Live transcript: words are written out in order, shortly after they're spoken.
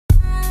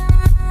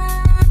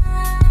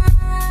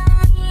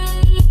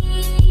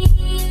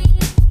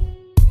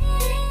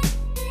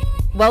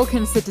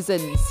Welcome,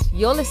 citizens.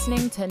 You're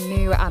listening to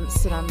New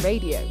Amsterdam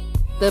Radio,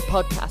 the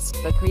podcast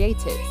for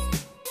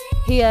creatives.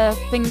 Here,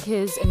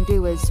 thinkers and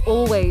doers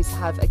always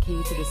have a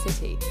key to the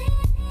city.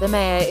 The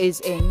mayor is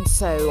in,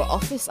 so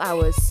office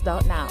hours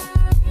start now.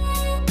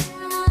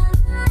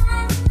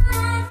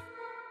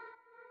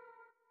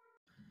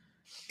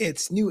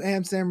 It's New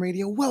Amsterdam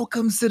Radio.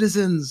 Welcome,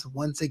 citizens.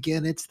 Once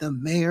again, it's the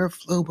Mayor,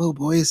 Flobo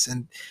Boyce,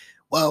 and,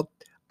 well,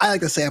 I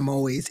like to say I'm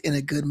always in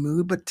a good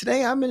mood, but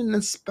today I'm in an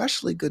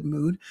especially good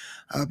mood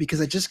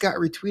because I just got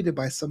retweeted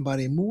by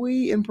somebody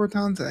muy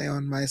importante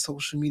on my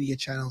social media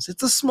channels.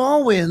 It's the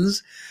small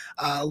wins.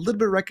 A little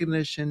bit of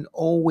recognition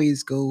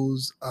always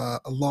goes a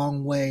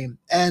long way.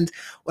 And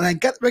when I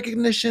get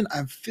recognition,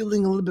 I'm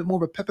feeling a little bit more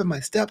of a pep in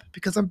my step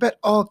because I bet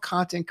all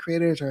content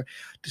creators are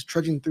just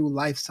trudging through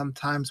life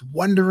sometimes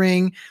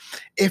wondering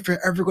if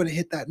you're ever going to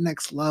hit that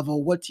next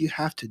level. What do you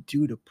have to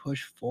do to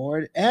push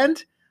forward?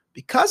 And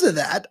because of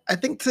that, I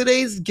think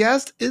today's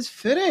guest is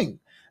fitting.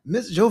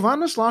 Miss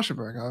Giovanna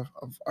Schlosserberg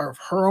of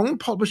her own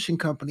publishing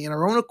company and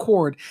her own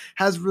accord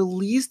has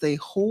released a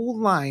whole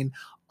line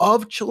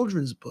of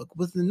children's book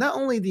with not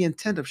only the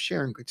intent of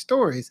sharing good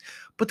stories,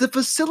 but to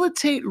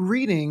facilitate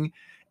reading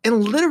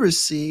and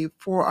literacy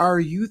for our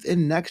youth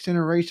and next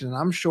generation. And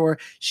I'm sure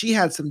she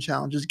had some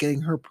challenges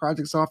getting her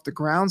projects off the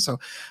ground,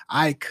 so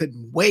I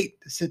couldn't wait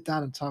to sit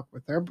down and talk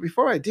with her. But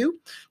before I do,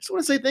 just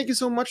want to say thank you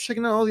so much for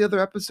checking out all the other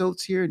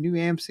episodes here at New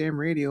Amsterdam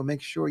Radio.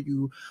 Make sure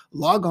you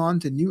log on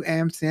to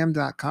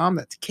newamsterdam.com.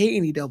 That's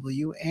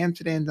K-N-E-W,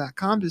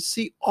 Amsterdam.com to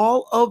see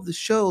all of the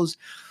shows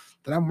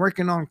that I'm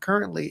working on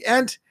currently.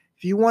 And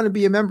if you want to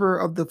be a member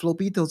of the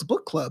Flobitos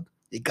Book Club,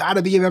 you got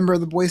to be a member of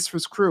the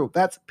Boisterous Crew.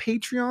 That's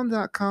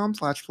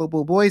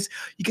patreon.com/FloboBoys.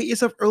 You get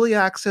yourself early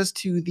access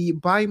to the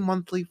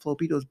bi-monthly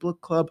Flobitos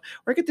Book Club,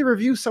 where I get to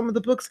review some of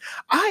the books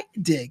I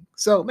dig.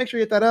 So make sure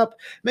you hit that up.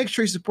 Make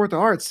sure you support the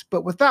arts.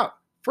 But without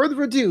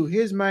further ado,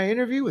 here's my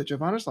interview with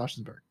Giovanna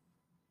Schlosserberg.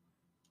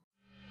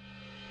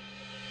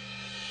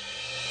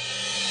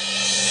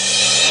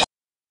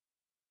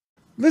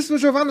 Miss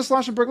Giovanna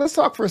Schlosserberg, let's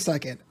talk for a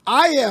second.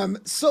 I am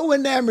so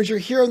enamored you're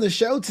here on the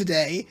show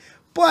today.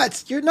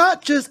 But you're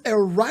not just a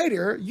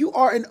writer, you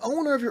are an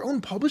owner of your own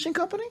publishing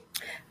company?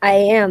 I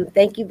am.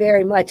 Thank you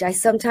very much. I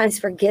sometimes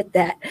forget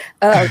that.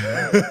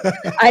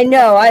 I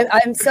know.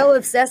 I'm so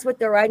obsessed with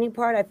the writing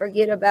part, I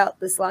forget about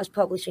the Slosh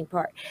publishing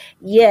part.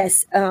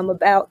 Yes,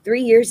 about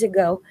 3 years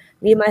ago,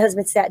 me and my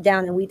husband sat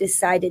down and we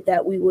decided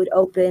that we would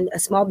open a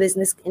small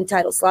business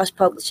entitled Slosh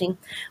Publishing.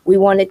 We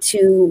wanted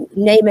to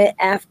name it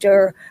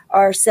after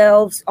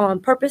ourselves on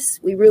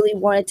purpose. We really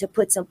wanted to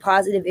put some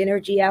positive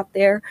energy out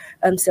there.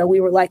 So we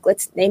were like,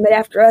 let's name it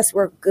after us.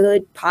 We're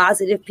good,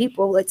 positive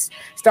people. Let's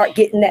start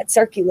getting that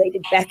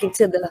circulated back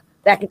into the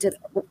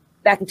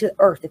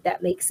earth, if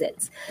that makes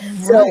sense. Right.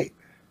 So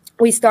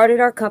we started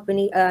our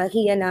company,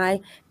 he and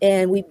I,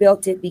 and we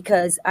built it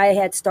because I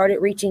had started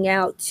reaching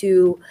out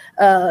to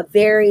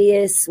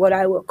various, what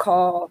I would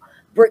call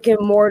brick and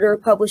mortar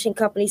publishing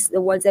companies,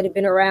 the ones that have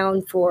been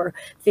around for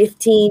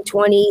 15,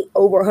 20,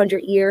 over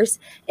 100 years.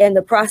 And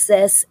the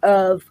process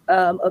of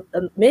a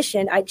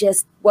mission, I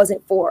just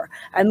wasn't for.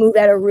 I moved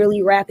at a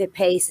really rapid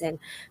pace and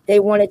they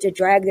wanted to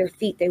drag their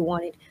feet. They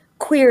wanted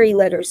query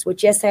letters,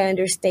 which, yes, I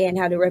understand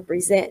how to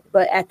represent.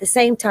 But at the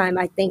same time,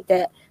 I think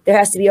that there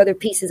has to be other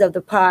pieces of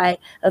the pie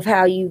of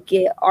how you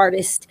get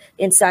artists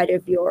inside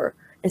of your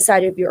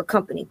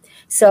company.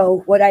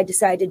 So what I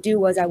decided to do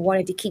was I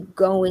wanted to keep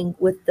going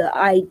with the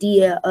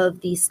idea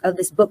of this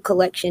book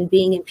collection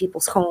being in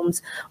people's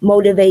homes,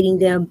 motivating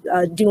them,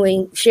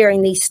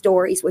 sharing these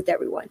stories with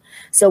everyone.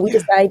 So we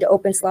decided to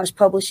open Slosh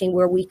Publishing,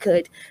 where we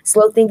could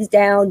slow things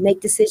down,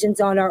 make decisions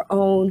on our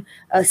own,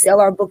 sell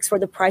our books for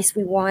the price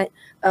we want,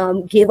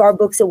 give our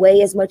books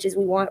away as much as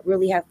we want,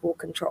 really have full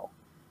control.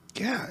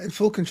 Yeah, and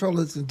full control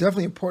is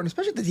definitely important,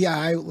 especially at the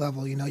DIY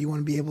level. You know, you want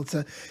to be able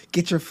to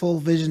get your full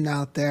vision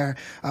out there.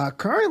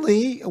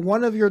 Currently,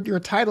 one of your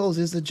titles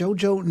is the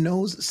JoJo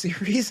Knows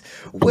series,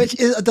 which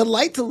is a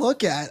delight to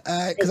look at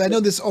because I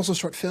know there's also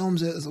short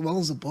films as well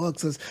as the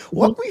books.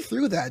 Walk me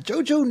through that.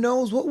 JoJo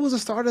Knows, what was the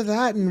start of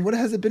that and what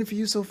has it been for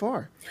you so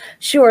far?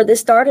 Sure. The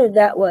start of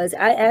that was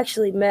I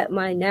actually met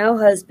my now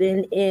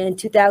husband in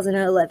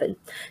 2011.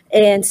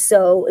 And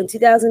so in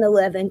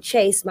 2011,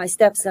 Chase, my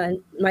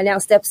now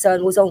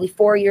stepson, was only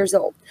 4 years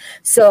old.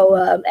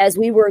 So as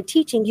we were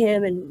teaching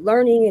him and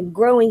learning and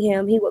growing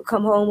him, he would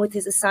come home with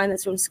his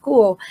assignments from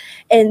school.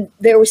 And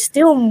there was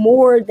still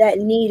more that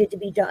needed to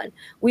be done.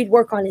 We'd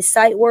work on his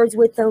sight words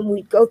with him.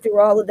 We'd go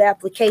through all of the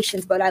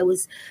applications, but I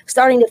was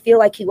starting to feel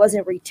like he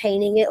wasn't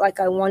retaining it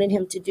like I wanted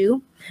him to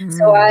do.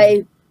 So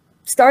I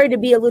started to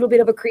be a little bit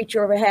of a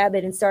creature of a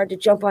habit and started to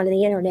jump onto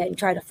the internet and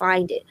try to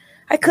find it.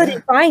 I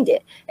couldn't find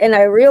it. And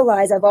I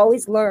realized I've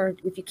always learned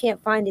if you can't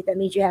find it, that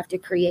means you have to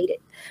create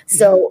it.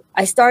 So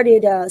I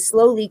started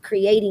slowly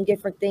creating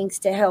different things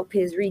to help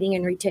his reading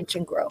and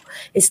retention grow.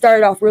 It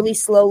started off really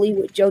slowly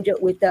with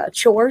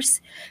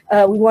chores.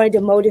 We wanted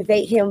to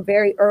motivate him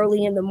very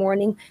early in the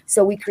morning.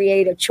 So we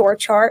created a chore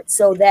chart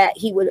so that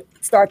he would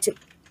start to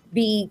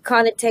be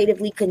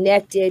connotatively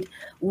connected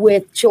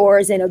with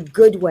chores in a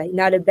good way,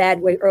 not a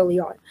bad way early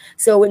on.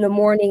 So in the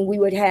morning, we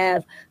would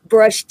have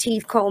brush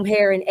teeth, comb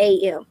hair, and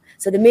AM.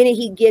 So the minute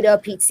he'd get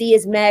up, he'd see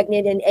his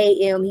magnet in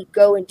AM, he'd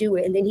go and do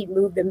it, and then he'd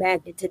move the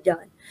magnet to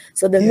done.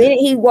 So the minute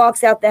he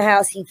walks out the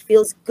house, he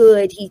feels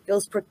good, he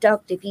feels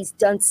productive, he's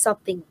done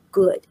something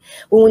good.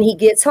 Well, when he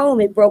gets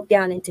home, it broke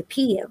down into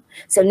PM.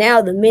 So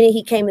now the minute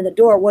he came in the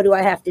door, what do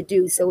I have to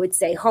do? So it'd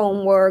say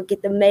homework,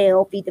 get the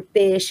mail, feed the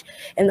fish.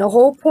 And the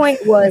whole point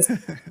was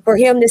for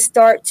him to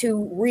start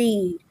to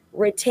read,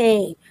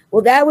 retain.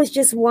 Well, that was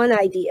just one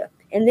idea.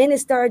 And then it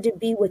started to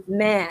be with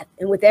math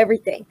and with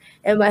everything.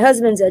 And my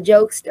husband's a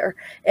jokester.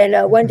 And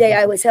one day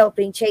I was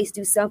helping Chase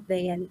do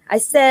something. And I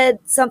said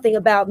something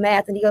about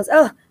math. And he goes,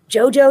 oh,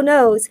 JoJo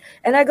knows.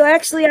 And I go,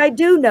 actually, I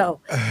do know.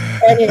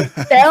 And it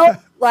felt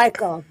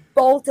like a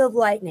bolt of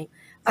lightning.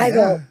 I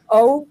go,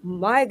 oh,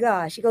 my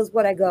gosh. He goes,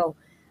 what? I go,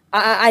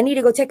 I need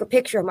to go take a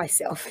picture of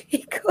myself.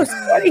 He goes,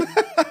 what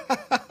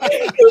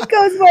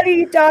are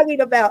you talking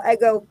about? I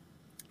go,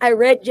 I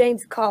read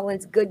James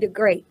Collins' Good to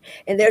Great,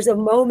 and there's a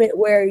moment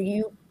where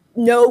you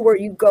know where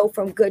you go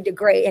from good to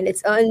great, and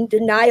it's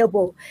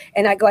undeniable.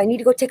 And I go, I need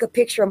to go take a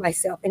picture of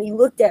myself. And he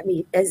looked at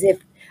me as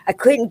if I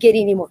couldn't get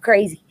any more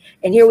crazy.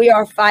 And here we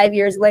are 5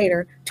 years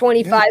later,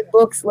 25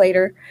 books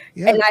later,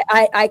 and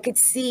I could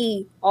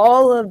see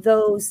all of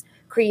those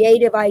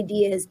creative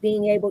ideas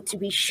being able to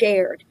be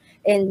shared.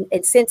 And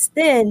since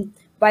then,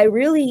 by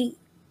really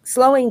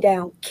slowing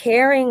down,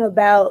 caring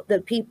about the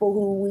people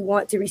who we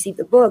want to receive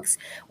the books,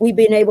 we've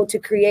been able to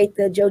create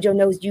the JoJo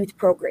Knows Youth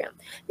Program.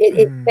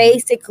 It's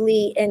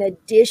basically an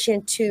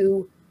addition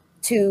to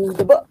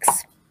the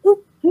books.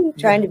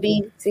 Trying to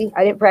be, see,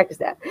 I didn't practice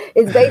that.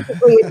 It's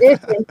basically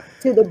addition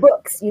to the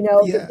books. You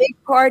know, the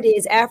big part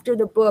is after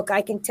the book,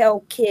 I can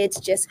tell kids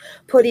just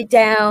put it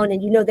down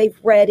and, you know, they've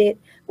read it.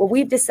 Well,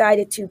 we've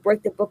decided to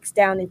break the books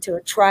down into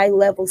a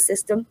tri-level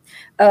system.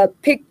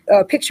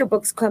 Picture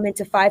books come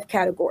into 5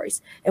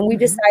 categories, and we've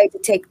decided to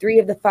take 3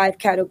 of the 5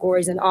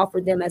 categories and offer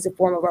them as a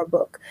form of our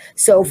book.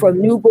 So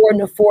from newborn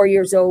to 4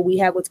 years old, we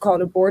have what's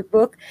called a board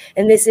book,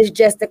 and this is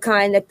just the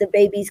kind that the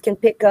babies can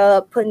pick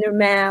up, put in their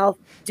mouth,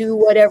 do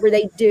whatever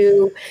they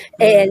do,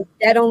 and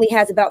that only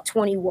has about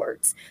 20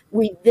 words.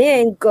 We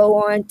then go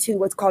on to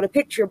what's called a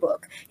picture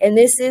book, and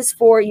this is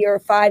for your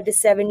 5 to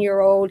 7 year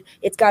old.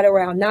 It's got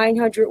around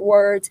 900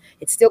 words.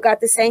 It's still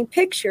got the same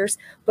pictures,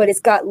 but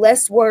it's got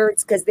less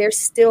words because they're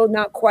still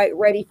not quite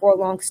ready for a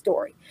long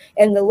story.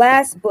 And the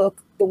last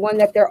book, the one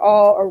that they're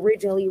all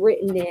originally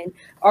written in,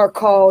 are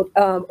called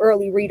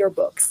early reader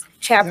books,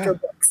 chapter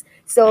books.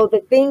 So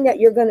the thing that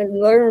you're going to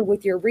learn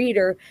with your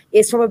reader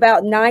is from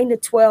about 9 to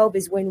 12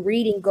 is when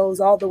reading goes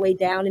all the way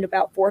down in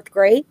about 4th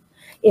grade.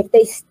 If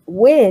they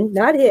when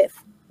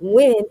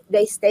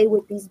they stay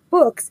with these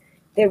books,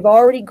 they've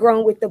already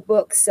grown with the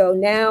book. So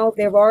now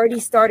they've already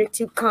started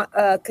to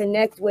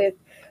connect with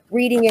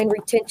reading and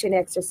retention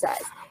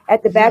exercise.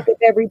 At the back of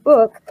every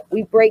book,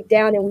 we break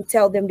down and we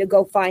tell them to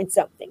go find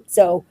something.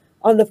 So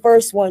on the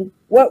first one,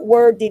 what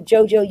word did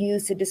JoJo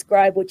use to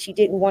describe what she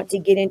didn't want to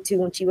get into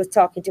when she was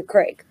talking to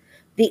Craig?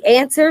 The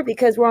answer,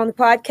 because we're on the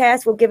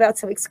podcast, we'll give out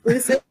some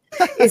exclusive,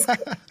 is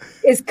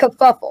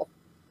kerfuffle.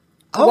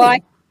 Oh.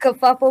 Why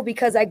kerfuffle?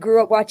 Because I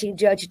grew up watching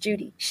Judge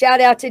Judy. Shout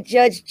out to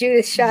Judge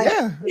Judith Shire.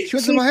 Yeah, she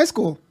went to my high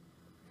school.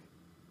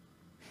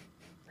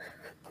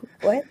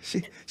 What?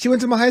 She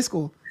went to my high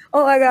school.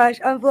 Oh my gosh,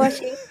 I'm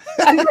blushing.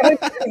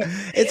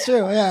 It's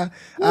true, yeah.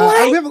 We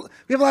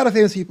have a lot of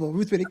famous people: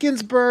 Ruth Bader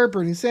Ginsburg,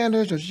 Bernie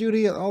Sanders, Judge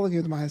Judy. All of you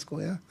went to my high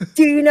school, yeah.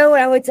 Do you know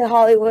when I went to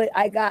Hollywood,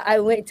 I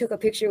went and took a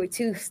picture with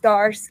 2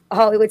 stars,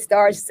 Hollywood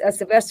stars,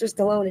 Sylvester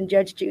Stallone and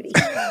Judge Judy.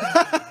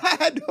 I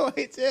had no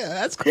idea.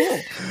 That's cool.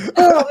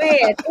 Oh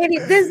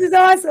man, this is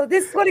awesome.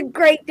 What a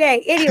great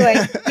day. Anyway,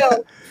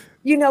 so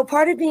you know,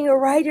 part of being a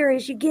writer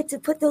is you get to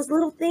put those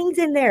little things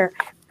in there.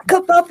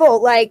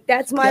 Kerfuffle, like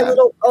that's my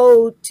little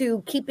ode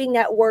to keeping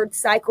that word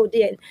cycled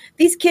in.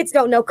 These kids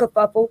don't know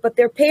kerfuffle, but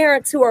their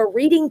parents who are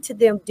reading to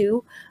them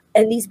do.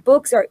 And these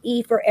books are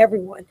E for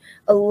everyone.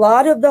 A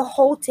lot of the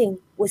halting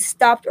was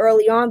stopped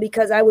early on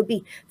because I would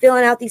be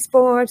filling out these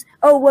forms.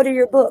 Oh, what are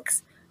your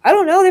books? I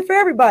don't know. They're for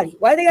everybody.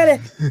 Why they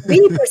gotta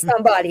be for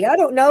somebody? I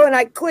don't know. And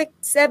I click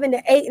 7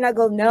 to 8 and I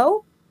go,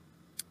 no.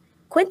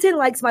 Quentin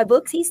likes my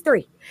books. He's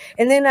 3.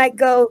 And then I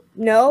go,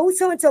 no,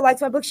 so-and-so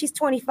likes my books. She's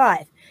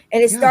 25.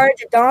 And it started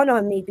to dawn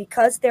on me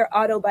because they're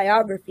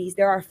autobiographies,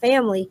 they're our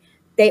family,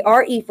 they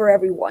are E for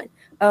everyone.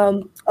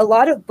 A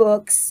lot of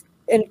books,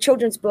 in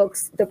children's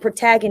books, the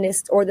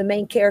protagonist or the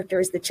main character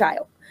is the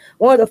child.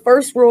 One of the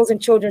first rules in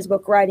children's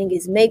book writing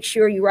is make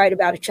sure you write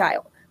about a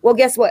child. Well,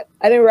 guess what?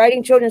 I've been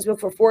writing children's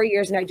book for 4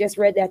 years, and I just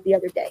read that the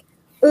other day.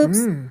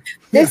 Oops.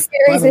 This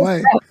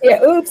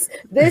series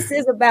this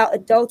is about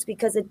adults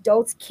because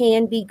adults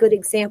can be good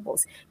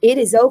examples. It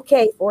is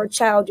okay for a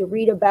child to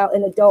read about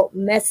an adult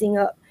messing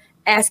up,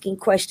 asking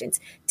questions,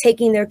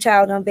 taking their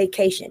child on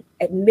vacation,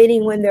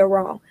 admitting when they're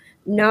wrong,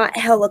 not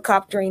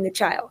helicoptering the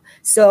child.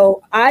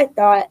 So I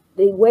thought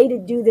the way to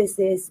do this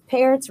is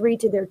parents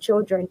read to their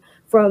children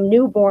from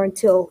newborn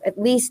till at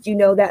least,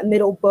 that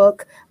middle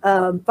book,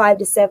 5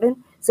 to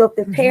 7. So if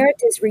the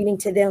parent is reading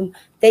to them,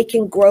 they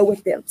can grow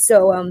with them.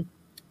 So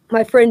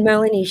my friend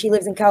Melanie, she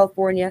lives in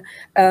California.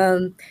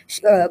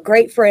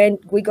 Great friend.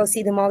 We go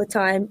see them all the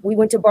time. We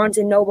went to Barnes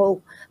and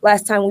Noble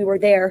last time we were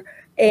there.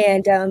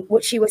 And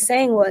what she was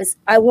saying was,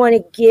 I want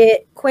to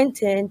get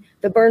Quentin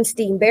the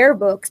Bernstein Bear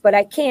books, but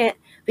I can't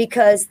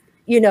because,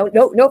 no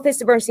offense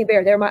to Bernstein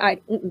Bear. They're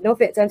no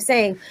offense. I'm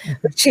saying,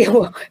 but she's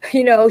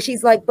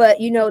like, but,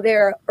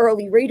 they're an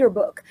early reader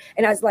book.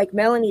 And I was like,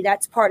 Melanie,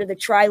 that's part of the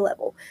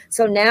tri-level.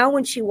 So now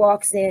when she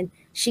walks in,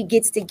 she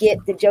gets to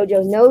get the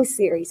JoJo Knows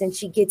series, and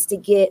she gets to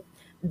get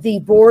the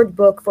board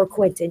book for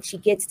Quentin. She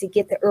gets to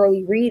get the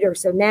early reader.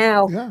 So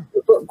now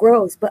the book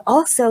grows, but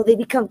also they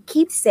become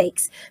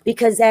keepsakes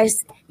because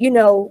as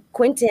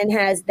Quentin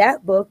has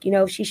that book,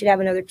 she should have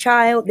another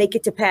child. They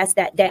get to pass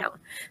that down.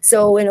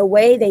 So in a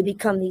way, they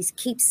become these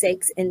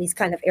keepsakes and these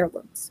kind of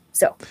heirlooms.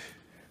 So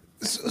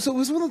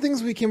was one of the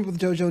things we came up with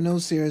the JoJo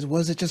Knows series,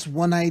 was it just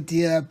one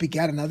idea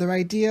begat another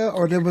idea,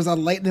 or there was a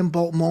lightning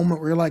bolt moment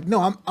where you're like,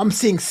 no, I'm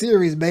seeing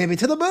series, baby,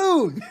 to the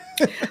moon?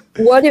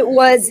 What it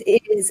was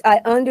is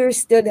I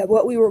understood that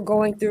what we were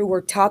going through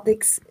were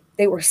topics,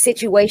 they were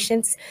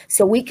situations.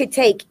 So we could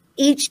take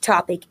each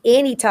topic,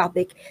 any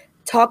topic,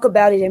 talk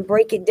about it and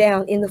break it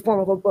down in the form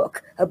of a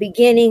book, a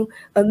beginning,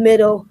 a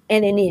middle,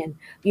 and an end.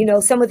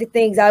 Some of the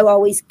things I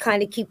always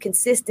kind of keep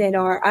consistent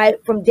are,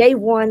 from day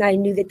one, I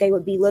knew that they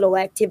would be little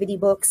activity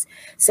books.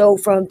 So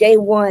from day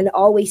one,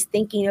 always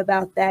thinking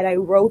about that, I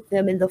wrote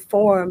them in the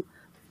form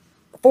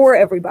for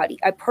everybody.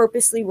 I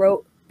purposely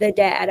wrote the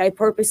dad. I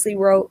purposely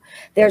wrote,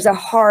 there's a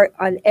heart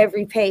on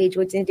every page,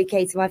 which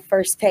indicates my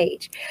first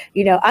page.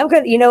 I'm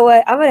going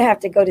to have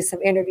to go to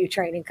some interview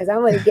training because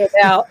I'm going to get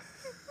out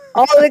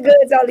all the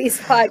goods on these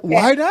podcasts.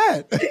 Why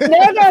not?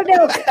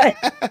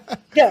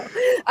 No.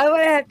 I'm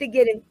going to have to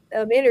get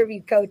an interview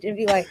coach and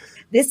be like,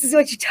 this is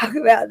what you talk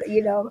about,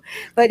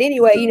 But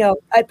anyway,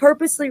 I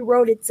purposely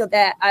wrote it so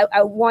that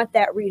I want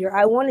that reader.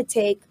 I want to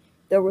take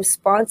the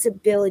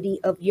responsibility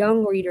of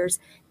young readers,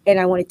 and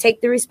I want to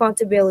take the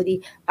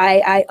responsibility.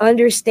 I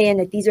understand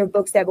that these are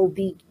books that will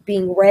be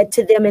being read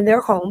to them in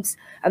their homes.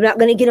 I'm not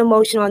going to get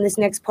emotional on this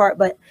next part,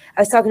 but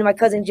I was talking to my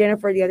cousin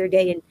Jennifer the other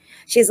day, and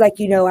she's like,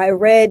 I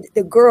read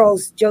the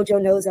girls'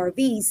 JoJo Knows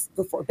RVs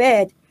before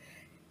bed,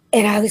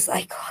 and I was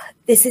like, oh,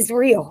 this is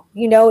real.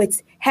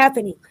 It's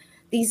happening.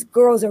 These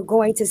girls are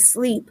going to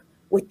sleep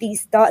with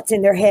these thoughts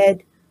in their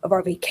head of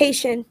our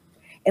vacation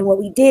and what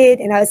we did.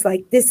 And I was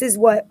like, this is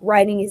what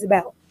writing is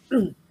about.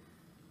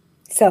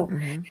 So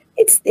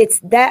it's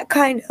that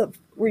kind of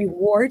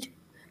reward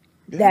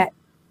that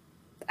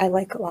I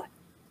like a lot.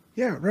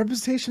 Yeah,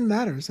 representation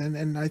matters.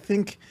 And I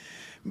think,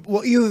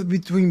 well, either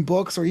between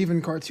books or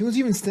even cartoons,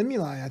 even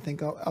stimuli, I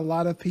think a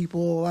lot of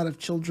people, a lot of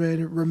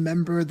children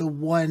remember the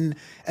one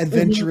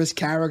adventurous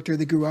character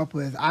they grew up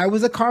with. I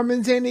was a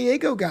Carmen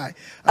Sandiego guy.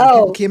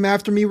 People came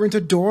after me, were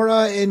into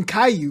Dora and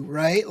Caillou,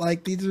 right?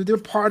 Like they're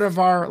part of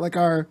our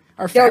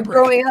fabric.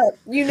 Growing up,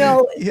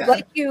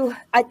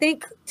 I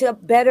think to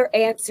better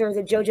answer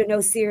the JoJo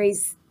Knows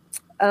series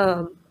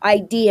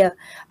idea,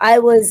 I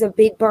was a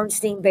big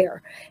Bernstein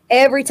Bear.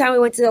 Every time we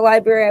went to the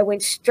library, I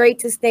went straight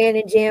to Stan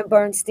and Jan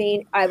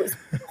Bernstein. I was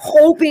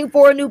hoping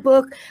for a new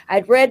book. I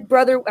read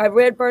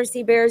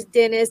Bernstein Bear's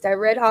Dentist. I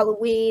read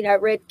Halloween. I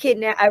read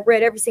Kidnap. I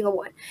read every single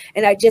one.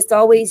 And I just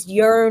always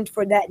yearned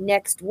for that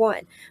next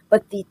one.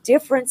 But the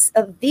difference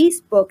of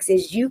these books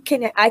is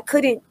I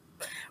couldn't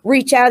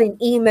reach out and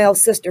email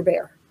Sister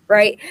Bear,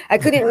 right? I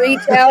couldn't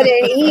reach out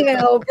and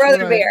email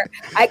Brother Bear.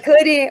 I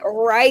couldn't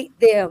write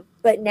them.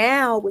 But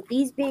now with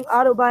these being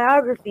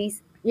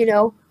autobiographies,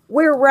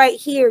 we're right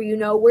here,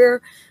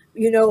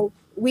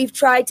 we've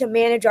tried to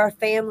manage our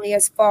family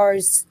as far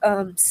as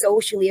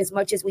socially as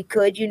much as we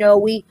could.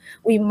 We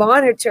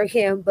monitor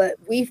him, but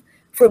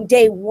from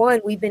day one,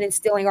 we've been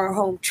instilling our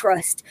home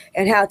trust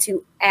and how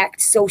to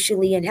act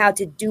socially and how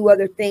to do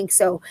other things.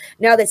 So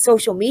now that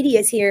social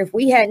media is here, if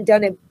we hadn't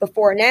done it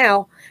before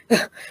now,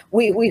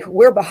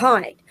 we're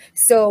behind.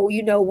 So,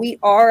 we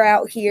are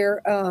out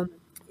here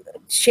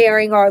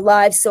sharing our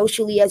lives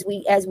socially as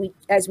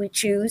we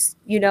choose,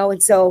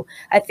 and so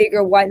I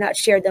figure why not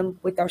share them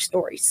with our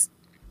stories.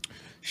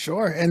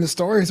 Sure, and the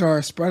stories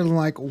are spreading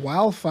like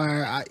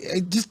wildfire. I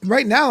just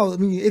right now,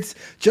 it's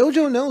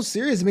JoJo Knows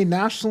series.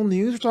 National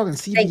news. We're talking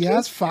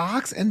CBS,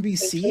 Fox,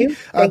 NBC.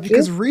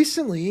 Because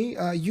recently,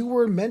 you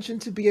were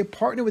mentioned to be a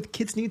partner with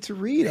Kids Need to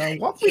Read.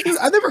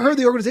 I've never heard of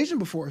the organization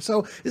before,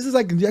 so this is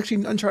like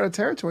actually uncharted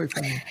territory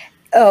for me.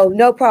 Oh,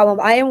 no problem.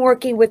 I am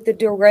working with the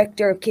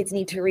director of Kids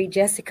Need to Read,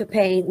 Jessica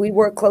Payne. We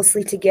work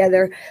closely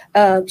together.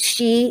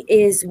 She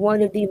is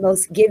one of the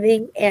most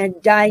giving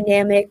and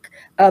dynamic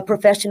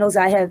professionals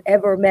I have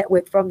ever met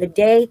with. From the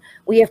day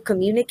we have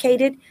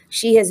communicated,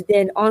 she has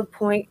been on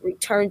point,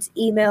 returns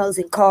emails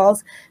and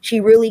calls.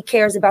 She really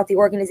cares about the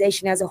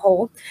organization as a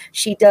whole.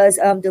 She does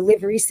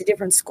deliveries to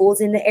different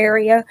schools in the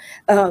area.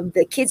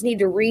 The Kids Need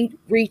to Read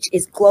reach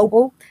is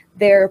global.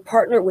 They're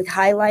partnered with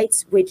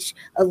Highlights, which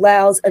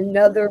allows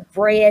another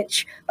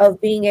branch of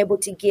being able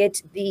to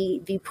get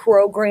the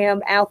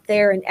program out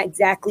there and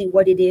exactly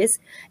what it is.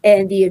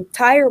 And the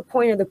entire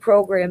point of the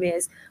program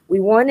is we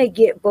want to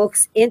get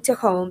books into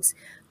homes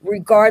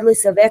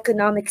regardless of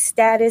economic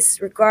status,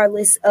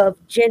 regardless of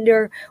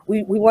gender.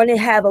 We want to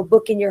have a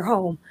book in your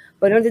home.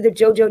 But under the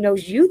JoJo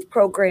Knows Youth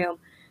program,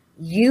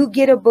 you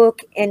get a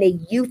book and a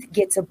youth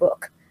gets a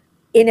book.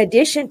 In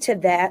addition to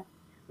that,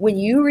 when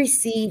you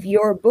receive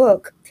your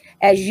book,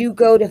 as you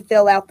go to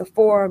fill out the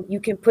form, you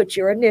can put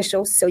your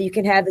initials so you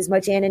can have as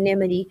much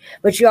anonymity,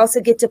 but you also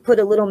get to put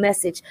a little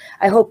message.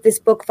 I hope this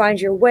book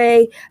finds your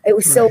way. It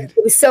was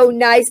so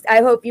nice.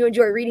 I hope you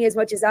enjoy reading as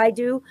much as I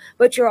do,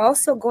 but you're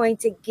also going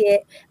to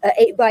get an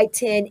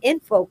 8x10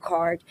 info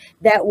card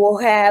that will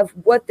have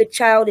what the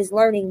child is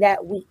learning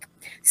that week.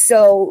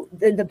 So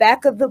in the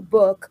back of the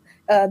book,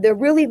 they're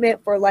really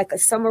meant for like a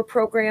summer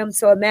program.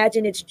 So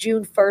imagine it's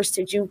June 1st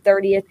to June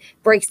 30th,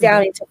 breaks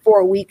down into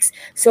 4 weeks.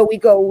 So we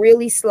go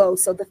really slow.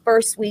 So the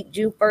first week,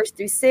 June 1st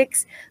through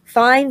 6th,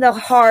 find the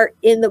heart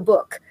in the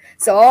book.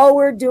 So all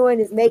we're doing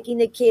is making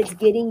the kids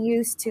getting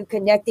used to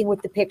connecting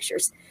with the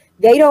pictures.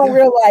 They don't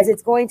realize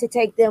it's going to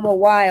take them a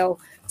while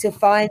to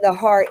find the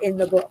heart in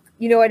the book.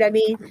 You know what I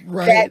mean?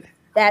 Right.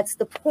 That's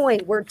the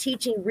point. We're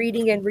teaching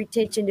reading and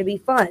retention to be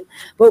fun.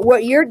 But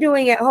what you're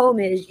doing at home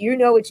is,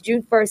 it's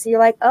June 1st. And you're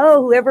like,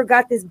 oh, whoever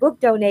got this book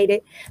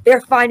donated, they're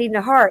finding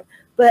the heart.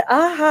 But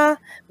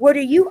what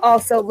are you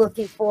also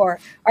looking for?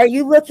 Are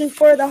you looking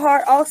for the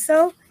heart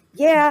also?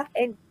 Yeah.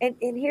 And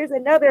here's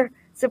another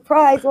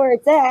surprise where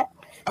it's at.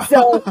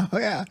 So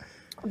yeah.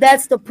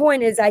 That's the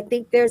point. Is I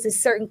think there's a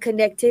certain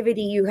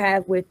connectivity you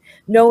have with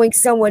knowing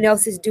someone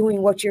else is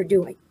doing what you're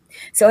doing.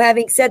 So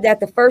having said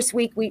that, the first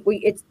week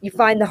you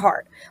find the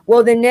heart.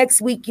 Well, the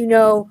next week,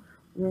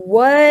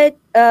 what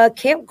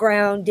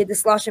campground did the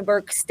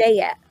Schlossenberg stay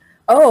at?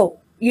 Oh,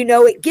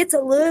 it gets a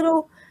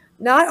little,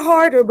 not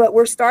harder, but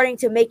we're starting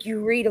to make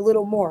you read a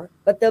little more.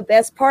 But the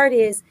best part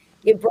is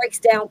it breaks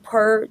down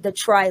per the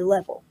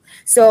tri-level.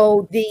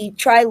 So the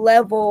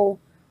tri-level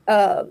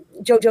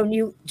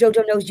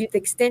JoJo Knows Youth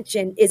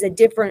Extension is a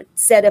different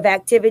set of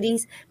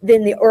activities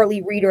than the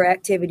early reader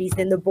activities,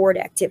 than the board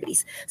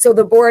activities. So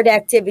the board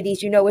activities,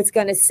 it's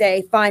going to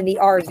say find the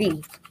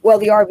RV. Well,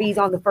 the RV is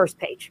on the first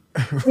page.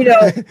 I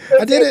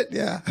did it.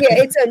 Yeah. Yeah,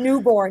 it's a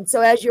newborn. So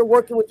as you're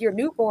working with your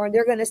newborn,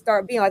 they're going to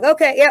start being like,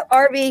 okay, yeah,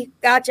 RV,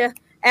 gotcha.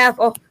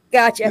 Apple,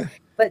 gotcha.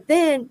 But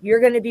then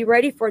you're going to be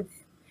ready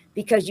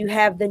because you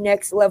have the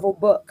next level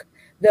book.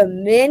 The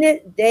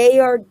minute they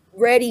are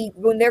ready,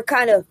 when they're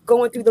kind of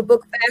going through the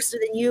book faster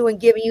than you and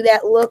giving you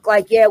that look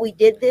like, yeah, we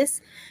did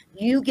this,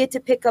 you get to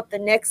pick up the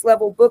next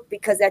level book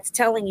because that's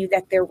telling you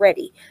that they're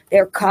ready.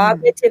 They're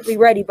cognitively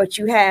ready, but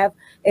you have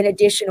an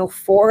additional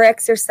 4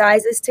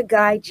 exercises to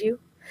guide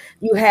you.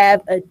 You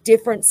have a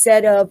different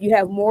you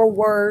have more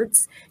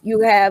words,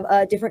 you have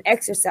different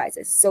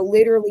exercises. So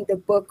literally the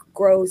book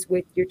grows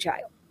with your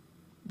child.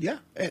 Yeah,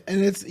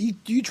 and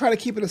do you try to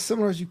keep it as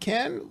similar as you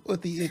can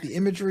with the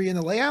imagery and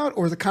the layout,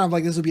 or is it kind of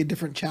like this will be a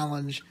different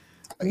challenge?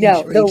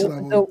 No,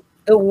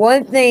 the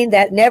one thing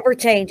that never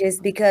changes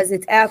because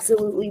it's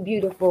absolutely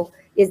beautiful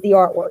is the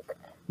artwork.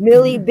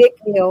 Millie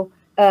Bicknell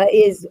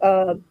is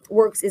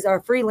our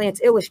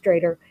freelance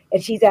illustrator,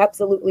 and she's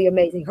absolutely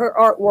amazing. Her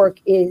artwork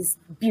is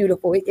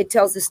beautiful. It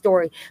tells the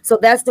story. So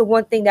that's the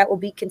one thing that will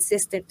be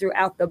consistent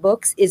throughout the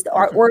books is the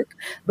artwork.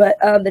 But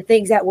the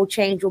things that will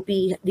change will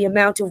be the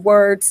amount of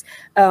words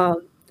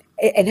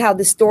and how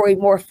the story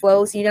more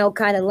flows,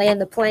 kind of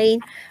land the plane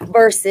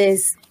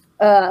versus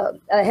a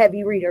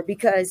heavy reader.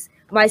 Because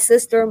my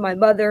sister, my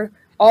mother,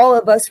 all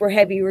of us were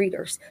heavy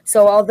readers.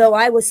 So although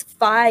I was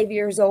 5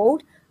 years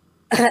old,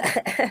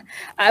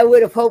 I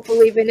would have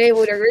hopefully been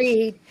able to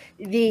read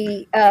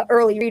the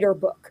early reader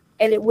book,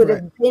 and it would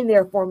have been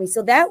there for me.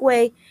 So that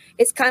way,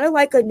 it's kind of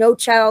like a No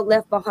Child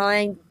Left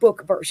Behind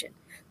book version,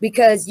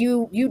 because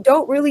you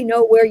don't really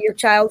know where your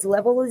child's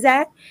level is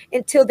at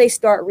until they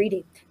start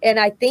reading. And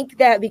I think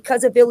that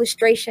because of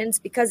illustrations,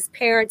 because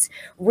parents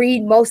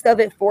read most of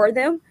it for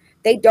them,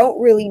 they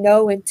don't really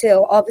know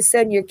until all of a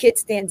sudden your kid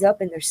stands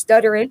up and they're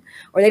stuttering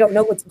or they don't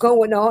know what's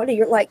going on. And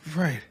you're like,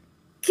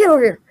 get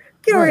over here,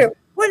 here.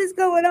 What is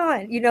going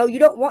on? You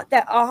don't want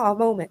that aha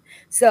moment.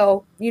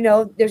 So,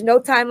 there's no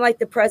time like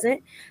the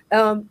present.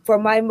 For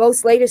my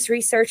most latest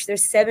research,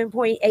 there's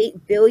 7.8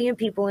 billion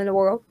people in the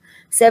world.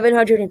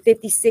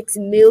 756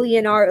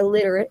 million are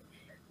illiterate.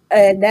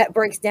 And that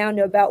breaks down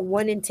to about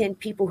 1 in 10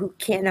 people who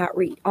cannot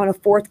read on a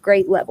 4th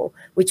grade level,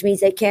 which means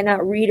they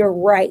cannot read or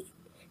write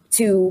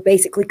to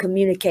basically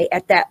communicate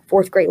at that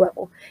 4th grade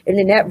level. And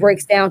then that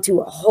breaks down to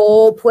a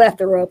whole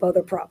plethora of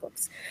other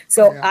problems.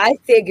 So I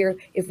figure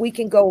if we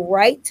can go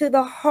right to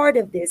the heart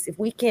of this, if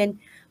we can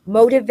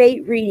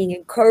motivate reading,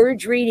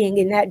 encourage reading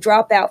in that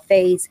dropout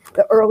phase,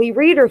 the early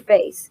reader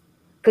phase,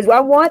 because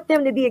I want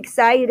them to be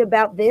excited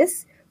about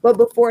this. But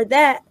before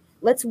that,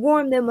 let's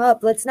warm them up.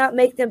 Let's not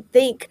make them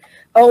think,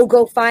 oh,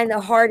 go find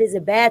the heart is a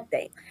bad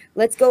thing.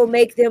 Let's go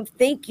make them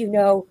think,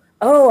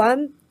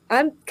 oh,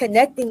 I'm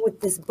connecting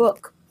with this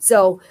book.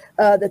 So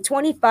the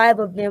 25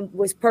 of them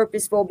was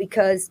purposeful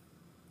because,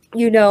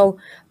 I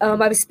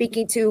was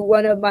speaking to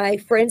one of my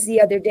friends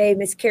the other day,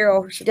 Miss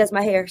Carol. She does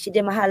my hair. She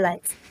did my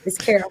highlights. Miss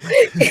Carol.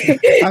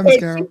 Hi, Miss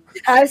Carol.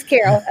 Hi, Miss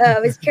Carol.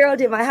 Miss Carol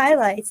did my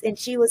highlights, and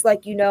she was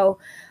like,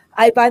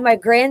 I buy my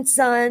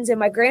grandsons and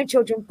my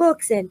grandchildren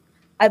books, and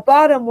I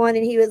bought him one,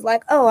 and he was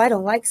like, "Oh, I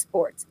don't like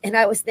sports." And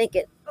I was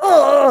thinking,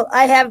 "Oh,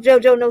 I have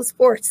JoJo Knows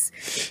Sports."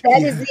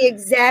 That is the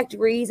exact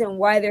reason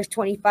why there's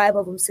 25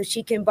 of them, so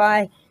she can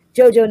buy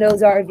JoJo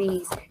Knows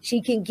RVs.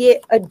 She can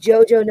get a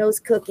JoJo Knows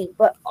Cooking,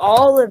 but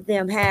all of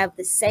them have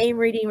the same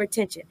reading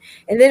retention.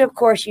 And then, of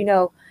course,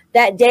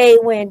 that day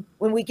when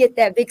we get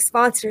that big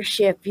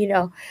sponsorship,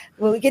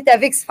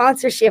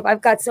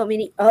 I've got so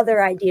many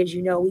other ideas.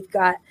 We've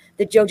got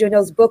the JoJo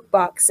Knows book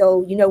box. So,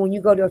 when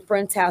you go to a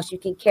friend's house, you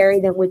can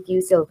carry them with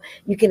you so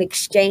you can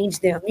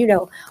exchange them,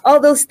 all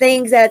those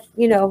things that,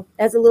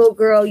 as a little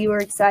girl, you were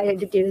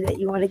excited to do that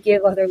you want to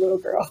give other little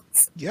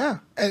girls. Yeah.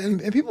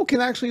 And people can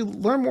actually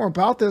learn more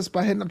about this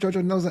by hitting up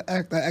JoJo Knows the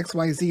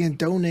XYZ and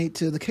donate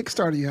to the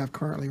Kickstarter you have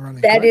currently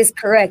running. That is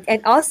correct.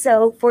 And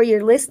also for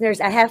your listeners,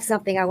 I have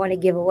something I want to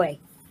give away.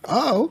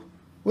 Oh,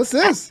 what's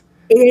this?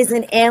 It is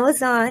an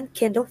Amazon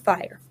Kindle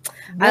Fire.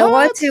 What? I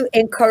want to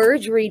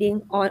encourage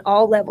reading on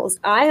all levels.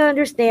 I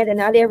understand that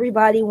not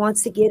everybody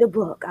wants to get a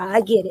book.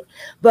 I get it.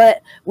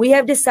 But we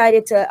have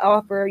decided to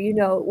offer,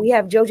 we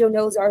have JoJo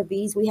Knows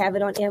RVs. We have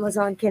it on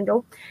Amazon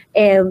Kindle.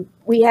 And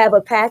we have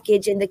a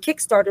package in the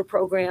Kickstarter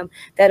program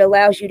that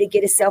allows you to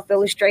get a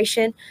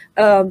self-illustration.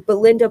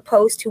 Belinda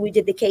Post, who we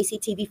did the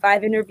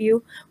KCTV5 interview,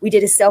 we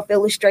did a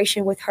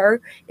self-illustration with her.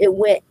 It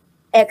went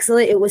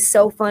excellent. It was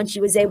so fun. She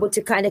was able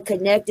to kind of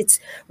connect. It's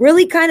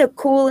really kind of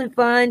cool and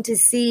fun to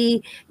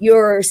see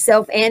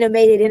yourself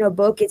animated in a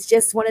book. It's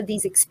just one of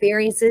these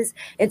experiences.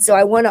 And so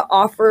I want to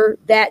offer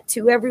that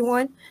to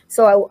everyone.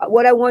 So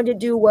what I wanted to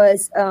do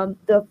was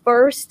the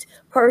first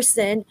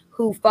person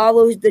who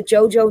follows the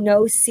JoJo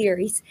Knows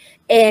series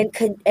and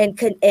can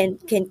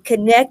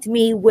connect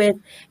me with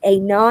a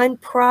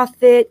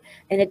nonprofit,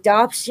 an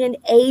adoption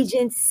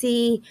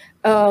agency,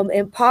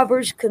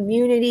 impoverished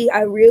community.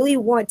 I really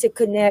want to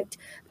connect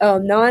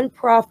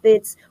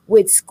nonprofits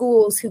with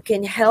schools who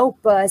can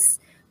help us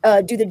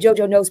do the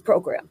JoJo Knows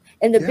program.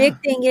 And the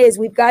big thing is,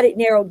 we've got it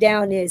narrowed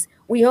down, is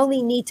we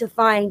only need to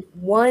find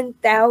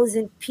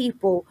 1,000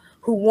 people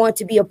who want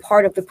to be a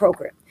part of the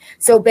program.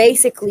 So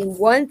basically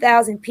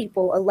 1,000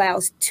 people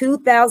allows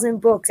 2,000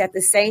 books at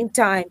the same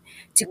time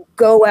to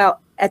go out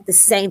at the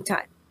same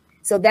time.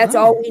 So that's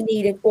all we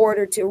need in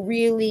order to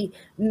really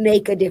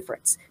make a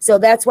difference. So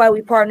that's why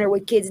we partner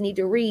with Kids Need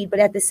to Read. But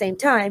at the same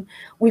time,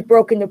 we've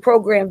broken the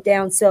program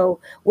down so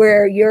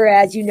where you're,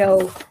 as you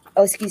know,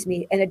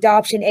 an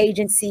adoption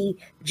agency,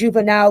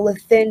 juvenile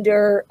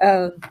offender,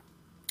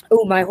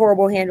 my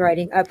horrible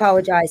handwriting, I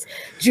apologize,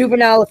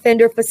 juvenile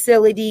offender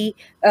facility,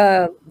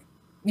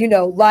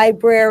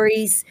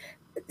 libraries,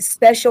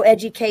 special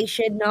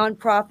education,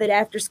 nonprofit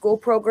after school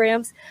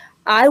programs.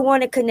 I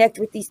want to connect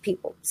with these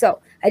people.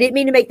 So I didn't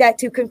mean to make that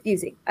too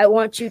confusing. I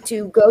want you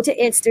to go to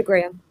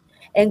Instagram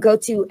and go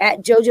to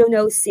 @JoJo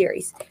Knows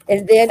series.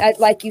 And then I'd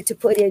like you to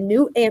put in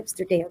New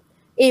Amsterdam.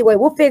 Anyway,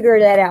 we'll figure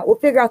that out. We'll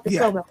figure out the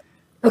promo.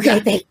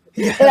 Okay, thank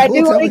you. Yeah, but I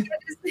do want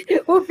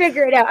to we'll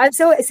figure it out. That's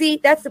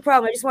the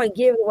problem. I just want to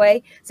give it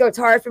away. So it's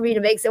hard for me to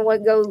make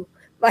someone go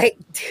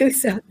do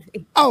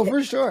something. Oh,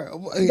 for sure.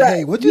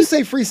 Hey, would you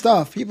say free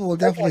stuff? People will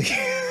definitely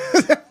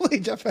definitely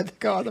jump at the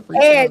call on the free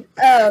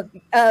stuff.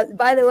 And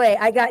by the way,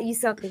 I got you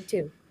something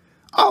too.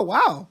 Oh,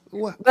 wow.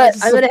 But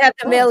I'm going to have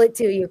to mail it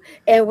to you.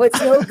 And what's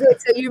so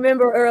good, so you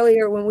remember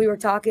earlier when we were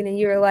talking and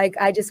you were like,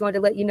 I just wanted to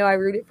let you know I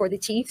rooted for the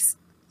Chiefs.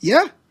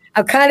 Yeah.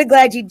 I'm kind of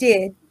glad you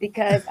did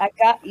because I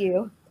got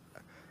you.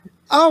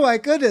 Oh my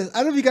goodness. I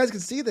don't know if you guys can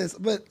see this,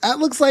 but that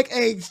looks like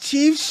a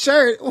Chiefs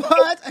shirt.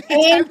 What?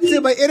 It's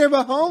to my Inner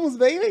Mahomes,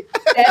 baby.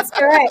 That's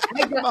correct.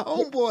 My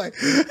homeboy.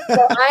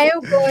 So I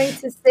am going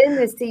to send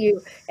this to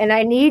you, and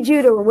I need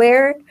you to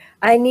wear it.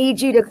 I need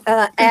you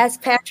to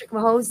ask Patrick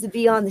Mahomes to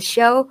be on the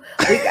show.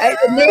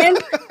 And then,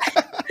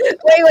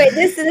 wait,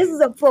 this is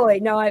a ploy.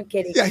 No, I'm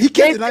kidding. Yeah, he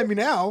can't deny me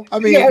now. I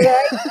mean,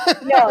 right?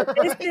 No,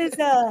 this is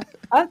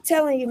I'm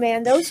telling you,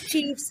 man, those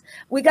Chiefs,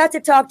 we got to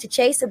talk to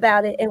Chase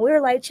about it, and we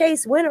were like,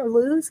 Chase, win or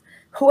lose,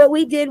 what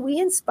we did, we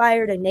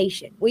inspired a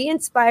nation. We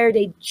inspired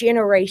a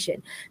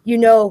generation.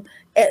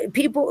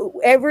 People,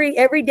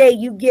 every day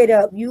you get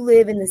up, you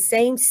live in the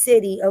same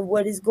city of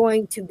what is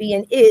going to be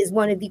and is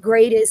one of the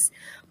greatest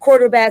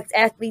quarterbacks,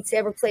 athletes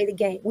ever play the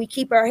game. We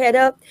keep our head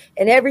up,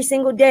 and every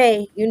single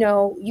day,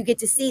 you get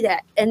to see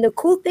that. And the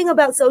cool thing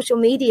about social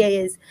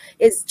media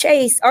is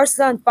Chase, our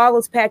son,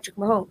 follows Patrick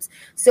Mahomes.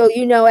 So,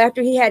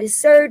 after he had his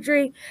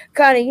surgery,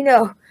 kind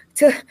of,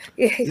 and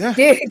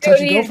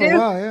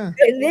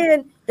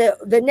then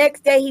the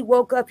next day he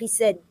woke up, he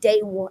said, day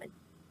one.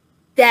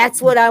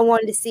 That's what I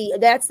wanted to see.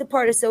 That's the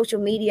part of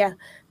social media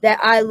that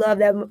I love,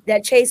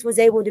 that Chase was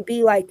able to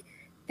be like,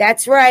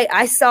 that's right,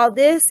 I saw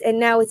this, and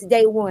now it's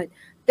day one.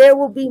 There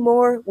will be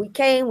more. We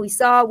came, we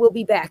saw, we'll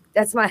be back.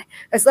 That's like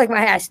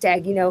my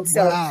hashtag,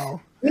 So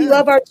wow. We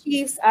love our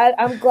Chiefs.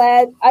 I'm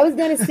glad. I was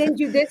going to send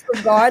you this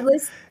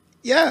regardless.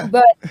 Yeah.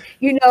 But,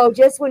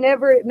 just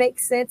whenever it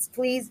makes sense,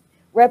 please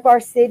rep our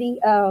city.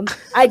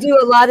 I do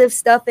a lot of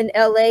stuff in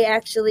LA,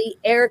 actually.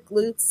 Eric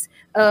Lutz,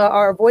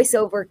 our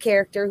voiceover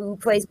character who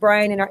plays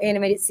Brian in our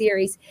animated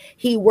series,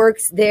 he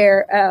works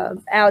there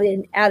out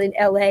in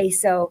LA.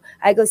 So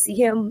I go see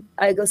him,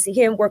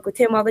 work with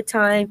him all the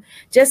time.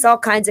 Just all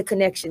kinds of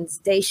connections.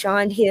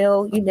 Deshaun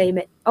Hill, you name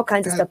it. All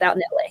kinds of stuff out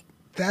in LA.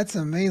 That's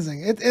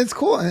amazing. It's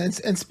cool.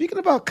 And speaking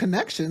about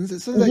connections,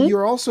 it says that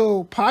you're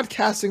also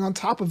podcasting on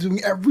top of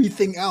doing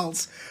everything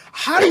else.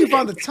 How do you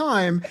find the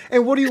time,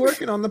 and what are you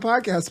working on the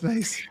podcast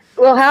space?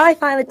 Well, how I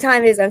find the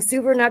time is I'm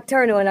super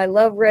nocturnal and I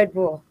love Red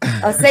Bull.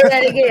 I'll say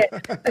that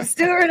again. I'm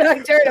super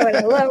nocturnal and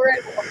I love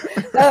Red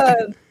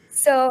Bull.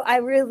 So I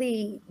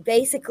really,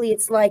 basically,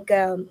 it's like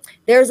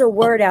there's a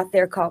word out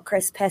there called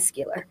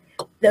crepuscular.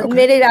 The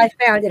minute I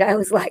found it, I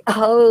was like,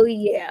 oh,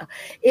 yeah.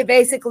 It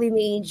basically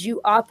means you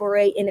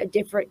operate in a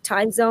different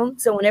time zone.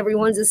 So when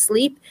everyone's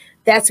asleep,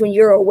 that's when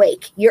you're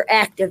awake. You're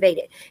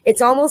activated.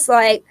 It's almost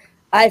like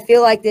I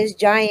feel like this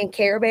giant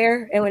Care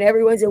Bear. And when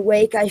everyone's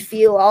awake, I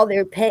feel all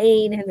their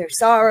pain and their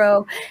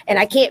sorrow. And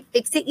I can't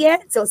fix it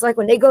yet. So it's like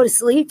when they go to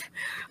sleep,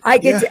 I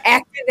get to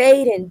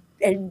activate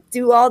and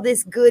do all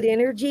this good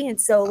energy.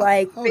 And so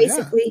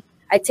basically,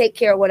 I take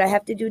care of what I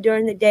have to do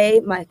during the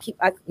day.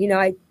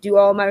 I do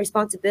all my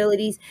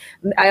responsibilities.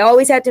 I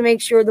always have to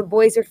make sure the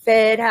boys are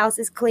fed, house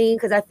is clean,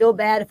 because I feel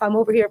bad if I'm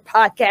over here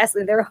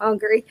podcasting, they're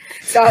hungry.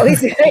 So I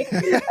always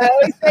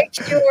make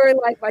sure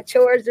like my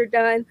chores are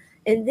done.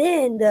 And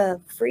then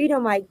the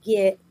freedom I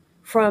get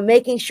from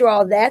making sure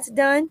all that's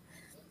done,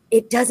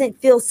 it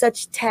doesn't feel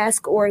such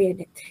task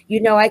oriented.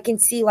 I can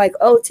see like,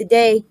 oh,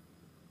 today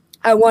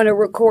I want to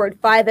record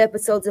 5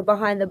 episodes of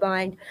Behind the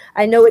Bind.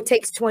 I know it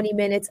takes 20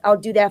 minutes. I'll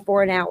do that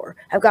for an hour.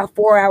 I've got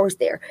 4 hours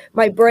there.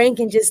 My brain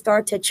can just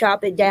start to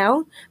chop it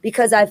down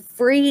because I've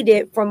freed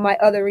it from my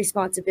other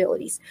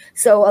responsibilities.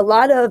 So a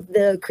lot of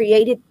the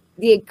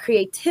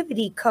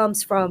creativity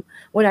comes from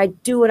when I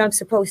do what I'm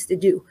supposed to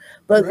do.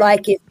 But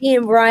like if me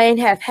and Brian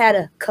have had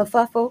a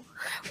kerfuffle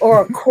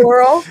or a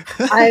quarrel,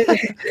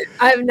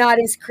 I'm not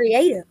as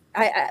creative.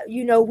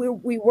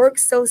 We work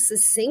so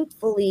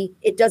succinctly,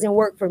 it doesn't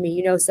work for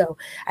me, so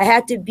I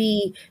have to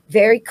be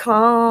very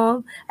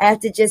calm. I have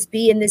to just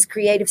be in this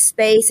creative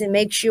space and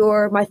make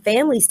sure my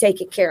family's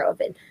taken care of.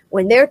 And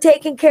when they're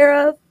taken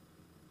care of,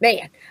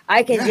 man,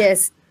 I can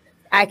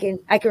I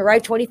can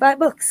write 25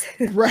 books.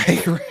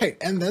 Right.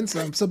 And then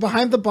some. So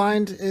Behind the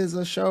Bind is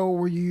a show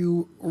where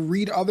you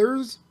read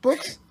others'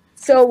 books?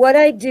 So what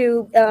I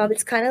do,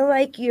 it's kind of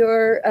like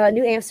your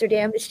New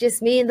Amsterdam. It's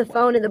just me and the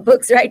phone and the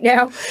books right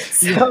now.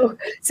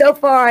 So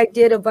far, I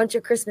did a bunch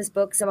of Christmas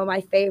books, some of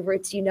my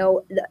favorites,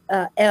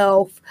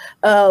 Elf,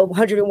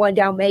 101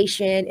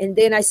 Dalmatian, and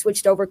then I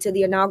switched over to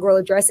the inaugural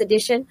address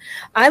edition.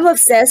 I'm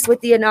obsessed with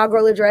the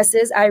inaugural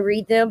addresses. I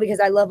read them because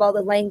I love all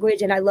the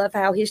language and I love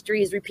how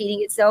history is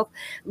repeating itself.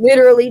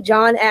 Literally,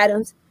 John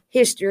Adams'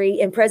 history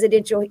and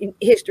presidential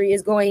history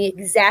is going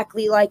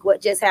exactly like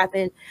what just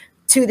happened.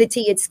 To the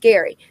T, it's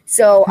scary.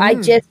 So I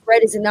just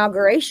read his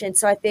inauguration.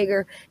 So I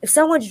figure if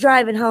someone's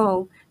driving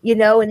home,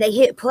 and they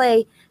hit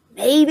play,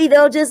 maybe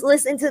they'll just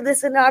listen to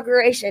this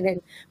inauguration.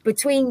 And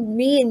between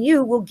me and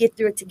you, we'll get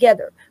through it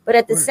together. But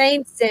at the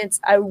same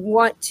sense,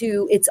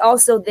 it's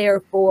also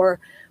there for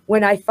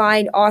when I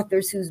find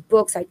authors whose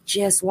books I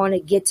just want to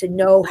get to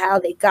know how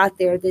they got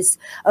there, this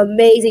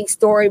amazing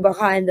story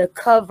behind the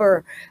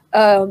cover.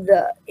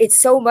 It's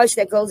so much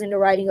that goes into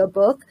writing a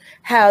book,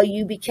 how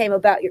you came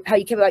about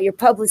your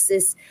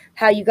publicist,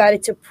 how you got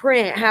it to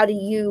print, how do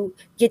you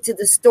get to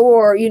the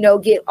store,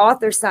 get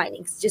author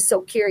signings. Just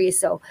so curious.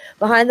 So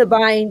Behind the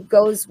Bind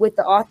goes with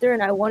the author,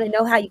 and I want to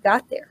know how you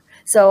got there.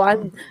 So I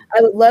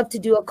would love to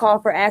do a call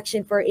for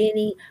action for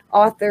any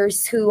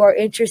authors who are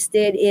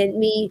interested in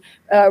me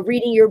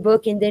reading your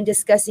book and then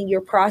discussing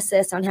your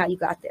process on how you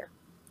got there.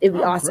 It'd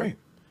be awesome. Great.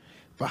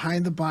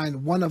 Behind the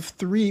Bind, one of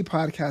 3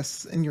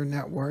 podcasts in your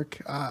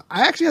network. I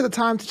actually had the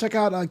time to check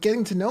out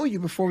Getting to Know You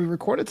before we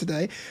recorded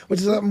today, which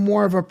is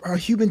more of a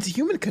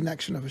human-to-human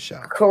connection of a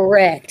show.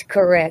 Correct.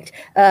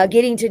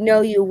 Getting to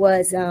Know You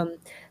was...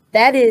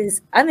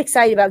 I'm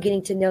excited about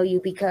Getting to Know You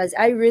because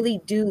I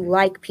really do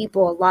like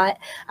people a lot.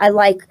 I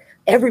like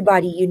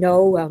everybody,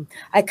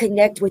 I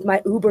connect with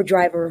my Uber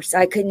drivers.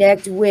 I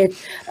connect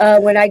with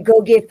when I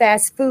go get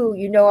fast food,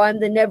 I'm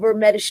the never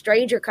met a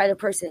stranger kind of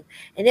person.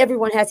 And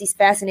everyone has these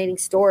fascinating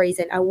stories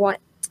and I want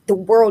the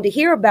world to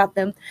hear about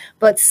them.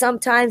 But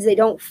sometimes they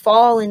don't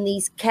fall in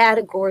these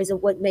categories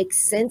of what makes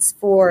sense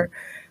for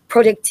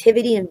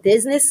productivity and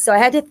business. So I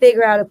had to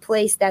figure out a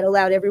place that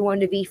allowed everyone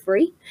to be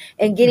free,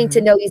 and Getting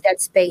to Know You is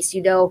that space.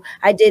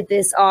 I did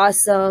this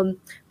awesome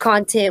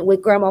content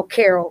with Grandma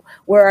Carol,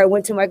 where I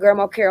went to my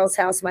Grandma Carol's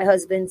house, my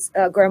husband's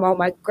grandma,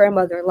 my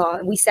grandmother-in-law,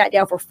 and we sat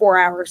down for 4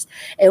 hours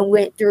and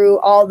went through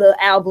all the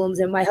albums,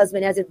 and my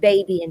husband has a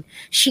baby, and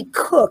she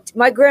cooked.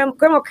 My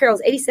Grandma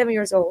Carol's 87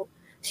 years old.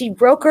 She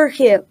broke her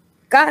hip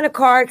got in a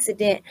car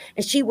accident,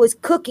 and she was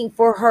cooking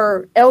for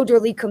her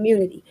elderly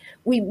community.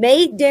 We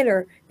made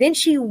dinner. Then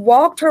she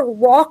walked her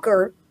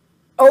walker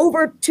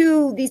over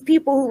to these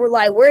people who were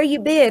like, "Where you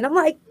been?" I'm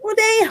like, "Well,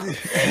 damn."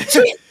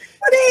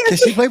 Can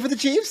she play for the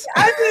Chiefs?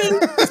 I mean,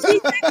 she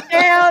sat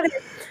down.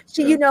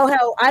 And you know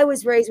how I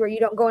was raised, where you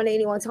don't go into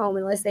anyone's home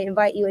unless they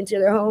invite you into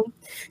their home.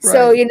 Right.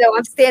 So, you know,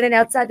 I'm standing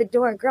outside the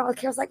door, and Grandma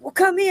Carol's like, "Well,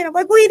 come in." I'm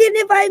like, "Well, he didn't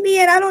invite me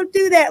in. I don't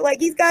do that. Like,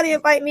 he's got to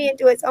invite me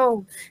into his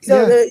home."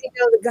 So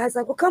the guy's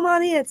like, "Well, come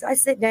on in." So I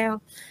sit down,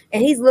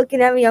 and he's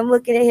looking at me. I'm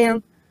looking at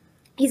him.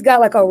 He's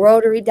got like a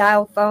rotary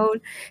dial phone.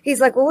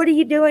 He's like, "Well, what are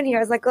you doing here?"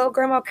 I was like, "Oh,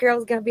 Grandma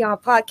Carol's going to be on a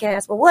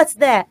podcast." "Well, what's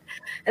that?"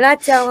 And I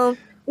tell him.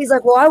 He's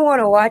like, "Well, I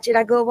want to watch it."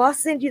 I go, "Well, I'll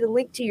send you the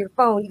link to your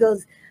phone." He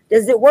goes,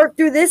 "Does it work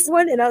through this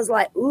one?" And I was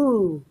like,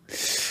 "Ooh,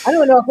 I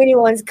don't know if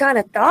anyone's kind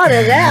of thought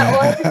of that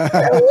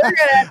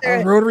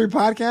one." A rotary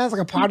podcast, like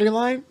a party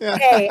line. Yeah.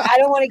 Hey, I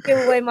don't want to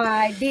give away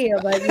my idea,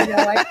 but you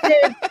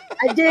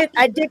know,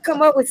 I did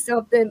come up with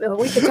something, and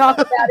we can talk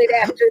about it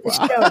after the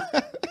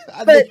show.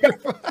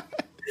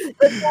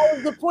 But that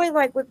was the point.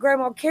 Like with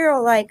Grandma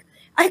Carol, like,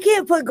 I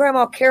can't put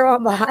Grandma Carol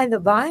on Behind the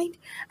Bind.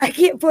 I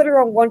can't put her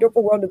on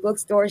Wonderful World of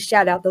Bookstores.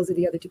 Shout out. Those are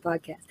the other two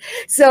podcasts.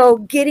 So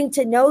Getting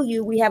to Know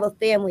You, we have a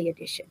family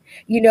edition.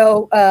 You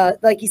know,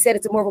 like you said,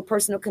 it's a more of a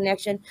personal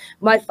connection.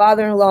 My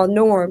father-in-law,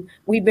 Norm,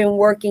 we've been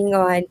working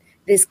on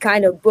this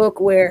kind of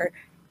book where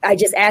I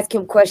just ask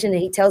him questions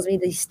and he tells me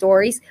these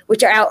stories,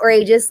 which are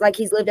outrageous. Like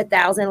he's lived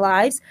 1,000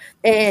 lives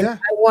and I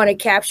want to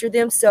capture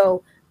them.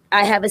 So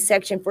I have a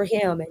section for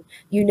him. And,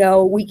 you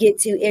know, we get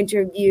to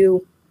interview.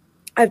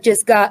 I've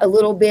just got a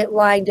little bit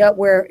lined up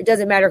where it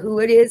doesn't matter who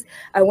it is.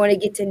 I want to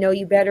get to know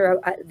you better.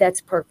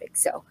 That's perfect.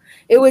 So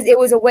it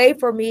was a way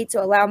for me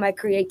to allow my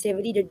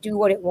creativity to do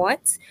what it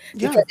wants.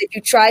 Because if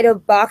you try to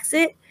box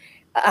it,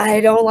 I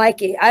don't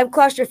like it. I'm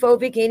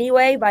claustrophobic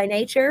anyway by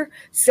nature.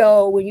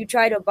 So when you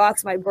try to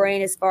box my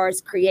brain as far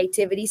as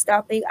creativity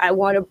stopping, I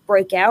want to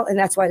break out. And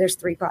that's why there's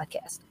 3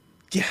 podcasts.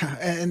 Yeah,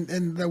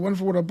 and the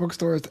Wonderful World of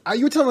Bookstores.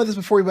 You were telling me this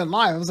before we went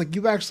live. I was like,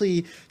 you've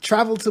actually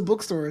traveled to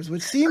bookstores,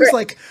 which seems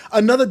like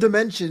another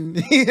dimension.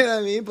 You know what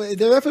I mean? But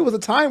there definitely was a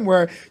time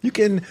where you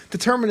can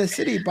determine a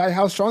city by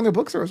how strong their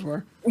bookstores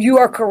were. You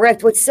are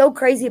correct. What's so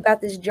crazy about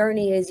this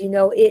journey is, you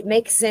know, it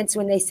makes sense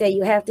when they say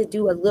you have to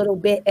do a little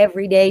bit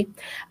every day.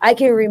 I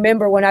can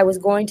remember when I was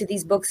going to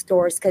these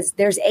bookstores, because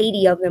there's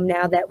 80 of them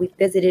now that we've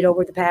visited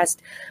over the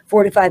past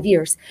 4 to 5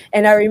 years.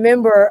 And I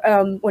remember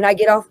when I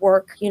get off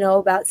work, you know,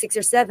 about 6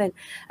 or 7,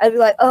 I'd be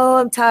like, "Oh,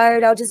 I'm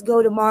tired. I'll just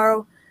go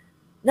tomorrow."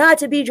 Not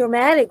to be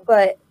dramatic,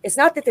 but it's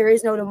not that there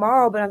is no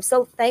tomorrow, but I'm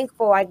so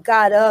thankful I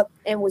got up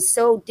and was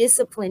so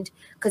disciplined,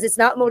 because it's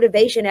not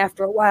motivation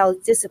after a while,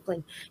 it's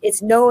discipline.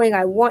 It's knowing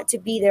I want to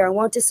be there. I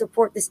want to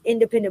support this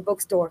independent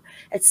bookstore.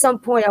 At some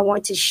point, I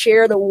want to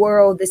share the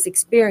world this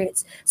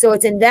experience. So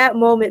it's in that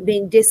moment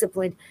being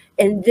disciplined.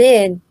 And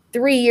then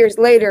 3 years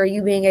later,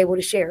 you being able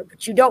to share it.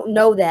 But you don't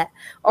know that.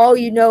 All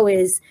you know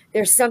is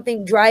there's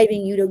something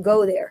driving you to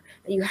go there.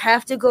 And you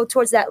have to go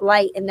towards that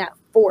light and that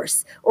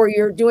force, or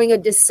you're doing a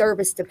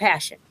disservice to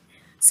passion.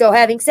 So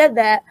having said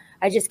that,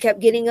 I just kept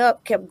getting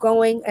up, kept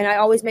going. And I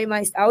always made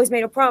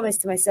a promise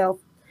to myself.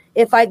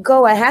 If I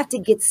go, I have to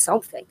get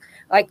something,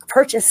 like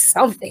purchase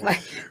something,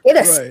 like get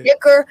a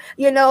sticker.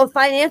 You know,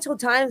 financial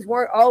times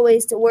weren't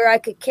always to where I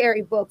could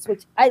carry books,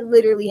 which I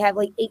literally have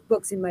like 8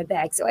 books in my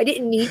bag. So I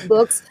didn't need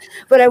books,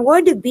 but I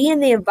wanted to be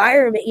in the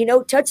environment, you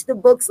know, touch the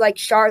books like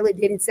Charlotte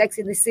did in Sex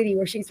and the City,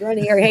 where she's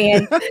running her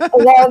hand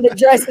along the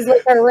dresses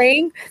with her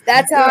ring.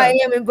 That's how I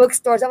am in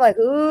bookstores. I'm like,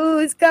 "Ooh,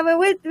 it's coming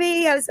with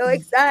me." I'm so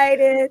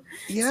excited.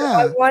 Yeah. So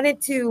I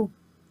wanted to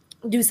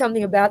do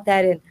something about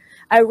that. And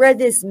I read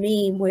this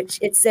meme, which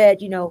it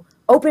said, you know,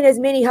 open as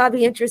many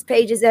hobby interest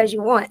pages as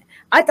you want.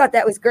 I thought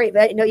that was great,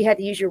 but I didn't know you had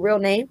to use your real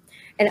name.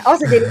 And I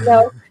also didn't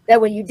know that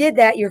when you did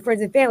that, your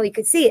friends and family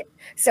could see it.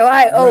 So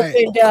I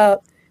opened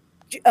up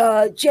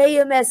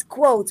JMS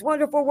Quotes,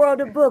 Wonderful World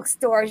of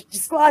Bookstores,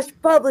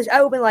 / Publish. I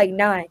opened like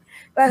 9.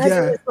 My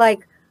husband was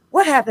like,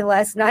 "What happened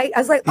last night?" I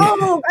was like,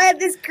 "Oh, I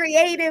had this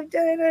creative,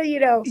 you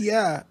know."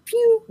 Yeah.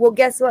 Pew. Well,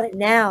 guess what?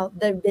 Now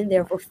they've been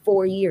there for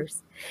 4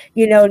 years.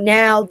 You know,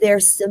 now they're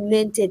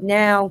cemented.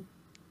 Now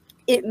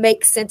it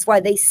makes sense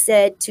why they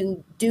said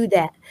to do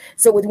that.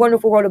 So with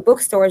Wonderful World of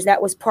Bookstores,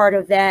 that was part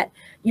of that.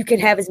 You can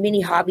have as many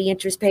hobby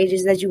interest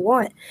pages as you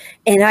want.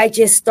 And I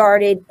just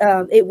started,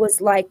 it was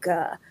like,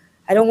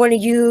 I don't want to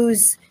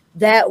use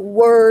that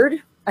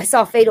word. I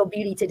saw Fatal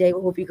Beauty today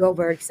with Whoopi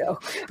Goldberg, so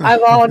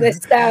I'm all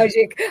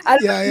nostalgic. I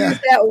don't use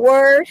that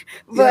word,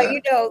 but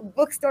you know,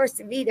 bookstores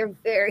to me, they're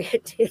very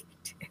addictive.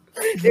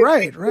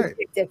 Right.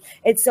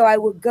 And so I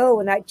would go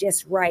and I'd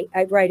just write.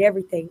 I'd write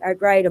everything. I'd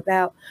write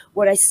about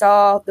what I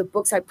saw, the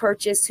books I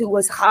purchased, who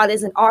was hot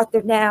as an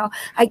author now.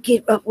 I'd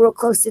get up real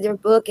close to their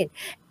book and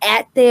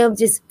at them,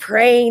 just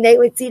praying they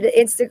would see the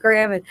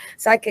Instagram. And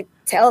so I could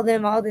tell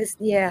them all this.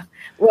 Yeah,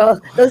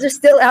 well, those are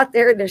still out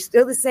there. They're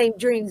still the same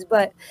dreams,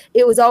 but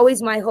it was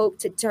always my hope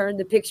to turn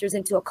the pictures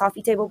into a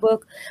coffee table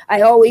book.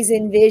 I always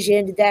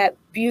envisioned that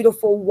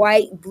beautiful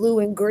white, blue,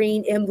 and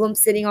green emblem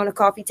sitting on a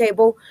coffee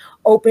table,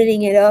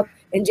 opening it up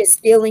and just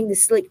feeling the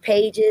slick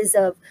pages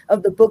of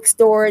the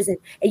bookstores and,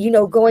 you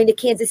know, going to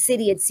Kansas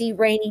City and see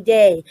Rainy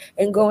Day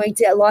and going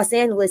to Los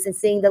Angeles and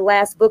seeing the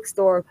Last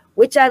Bookstore,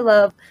 which I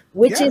love,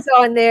 which is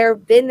on there,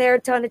 been there a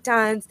ton of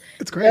times.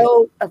 It's great.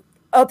 So,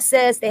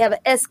 obsessed. They have an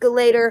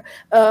escalator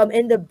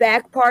in the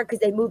back part because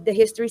they moved the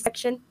history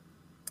section.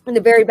 In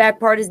the very back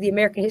part is the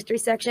American history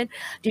section.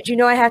 Did you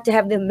know I have to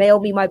have them mail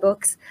me my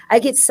books? I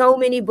get so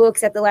many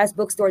books at the Last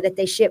Bookstore that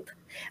they ship.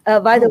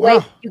 By the way,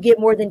 you get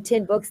more than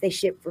 10 books, they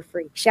ship for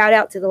free. Shout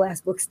out to the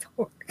Last Bookstore.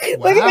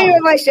 Look at me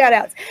with my shout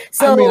outs.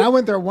 So, I mean, I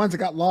went there once, it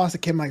got lost.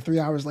 It came like 3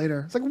 hours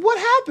later. It's like, what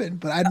happened?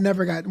 But I'd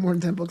never got more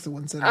than 10 books at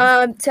one sitting.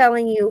 I'm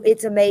telling you,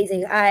 it's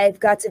amazing. I've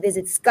got to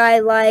visit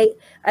Skylight.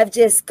 I've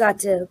just got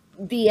to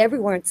be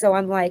everywhere. So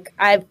I'm like,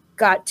 I've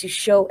got to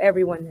show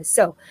everyone this.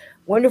 So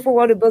Wonderful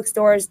World of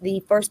Bookstores.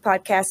 The first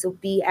podcast will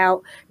be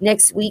out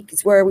next week.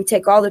 It's where we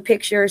take all the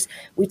pictures.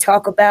 We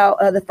talk about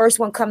the first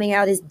one coming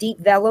out is Deep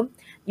Vellum.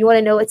 You want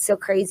to know what's so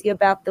crazy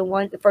about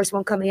the first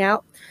one coming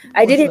out?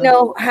 I didn't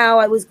know how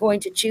I was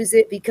going to choose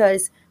it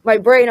because my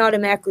brain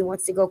automatically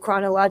wants to go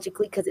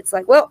chronologically because it's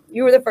like, well,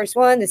 you were the first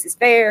one. This is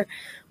fair.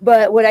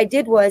 But what I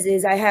did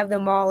is I have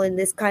them all in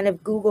this kind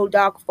of Google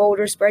Doc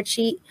folder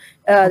spreadsheet.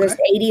 There's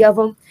 80 of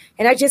them.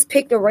 And I just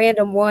picked a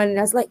random one. And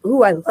I was like,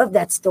 ooh, I love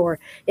that store.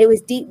 It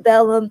was Deep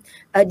Vellum.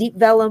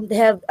 They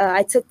have,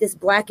 I took this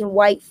black and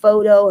white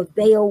photo of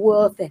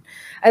Beowulf. And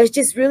I was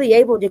just really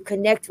able to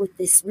connect with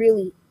this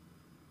really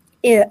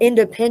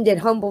independent,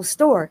 humble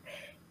store.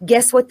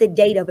 Guess what the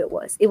date of it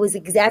was? It was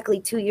exactly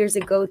 2 years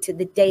ago to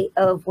the date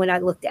of when I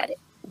looked at it.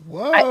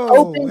 Whoa, I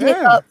opened it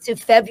up to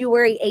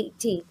February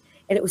 18th,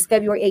 and it was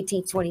February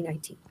 18th,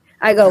 2019.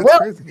 I go,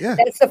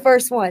 that's the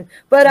first one.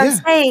 But I'm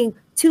saying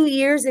 2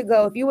 years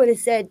ago, if you would have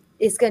said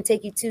it's going to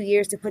take you 2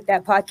 years to put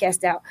that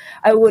podcast out,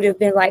 I would have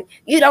been like,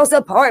 you don't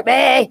support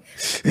me.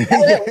 I'm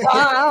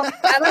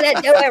going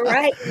to do it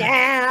right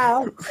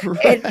now.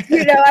 Right. And,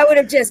 you know, I would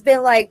have just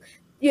been like,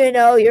 you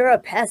know, you're a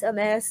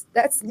pessimist.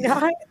 That's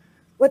not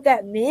what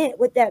that meant.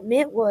 What that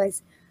meant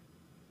was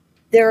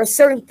there are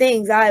certain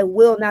things I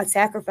will not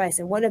sacrifice.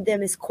 And one of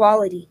them is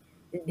quality,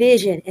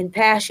 vision, and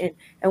passion.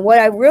 And what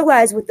I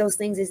realized with those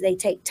things is they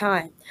take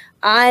time.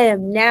 I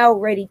am now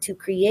ready to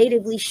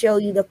creatively show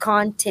you the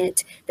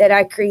content that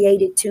I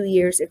created 2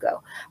 years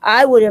ago.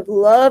 I would have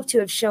loved to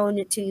have shown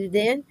it to you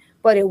then,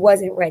 but it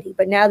wasn't ready.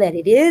 But now that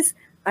it is,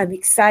 I'm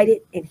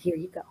excited, and here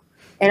you go.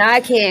 And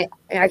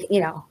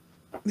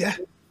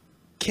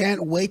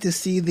can't wait to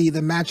see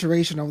the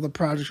maturation of the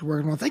project you're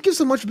working on. Thank you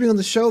so much for being on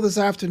the show this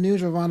afternoon,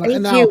 Giovanna.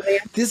 Thank you, man.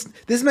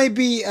 This may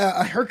be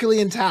a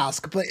Herculean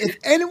task, but if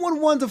anyone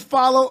wanted to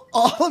follow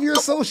all of your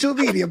social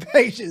media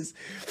pages,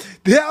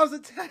 now's the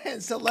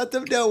chance to let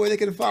them know where they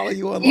can follow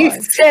you online. You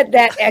said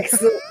that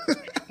excellent.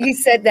 You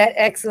said that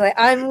excellent.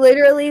 I'm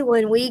literally,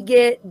 when we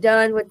get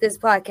done with this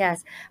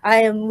podcast,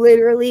 I am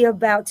literally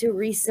about to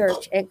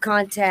research and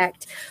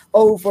contact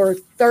over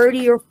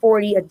 30 or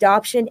 40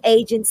 adoption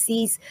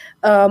agencies.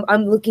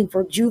 I'm looking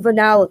for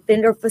juvenile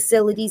offender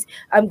facilities.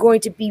 I'm going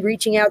to be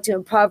reaching out to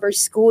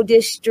impoverished school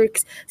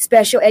districts,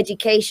 special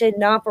education,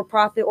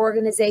 non-for-profit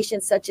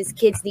organizations such as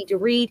Kids Need to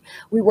Read.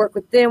 We work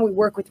with them. We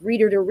work with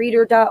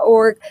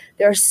reader2reader.org.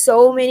 There are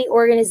so many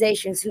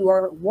organizations who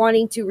are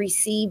wanting to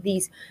receive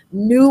these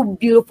new,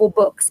 beautiful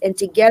books. And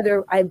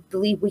together, I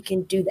believe we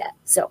can do that.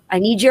 So I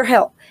need your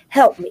help.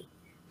 Help me.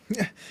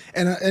 Yeah.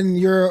 And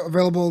you're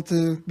available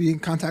to be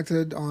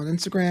contacted on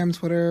Instagram,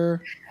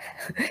 Twitter.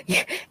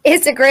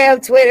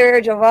 Instagram,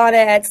 Twitter, Giovanna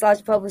at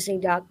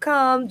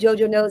 /publishing.com,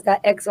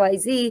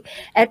 JoJoKnows.xyz.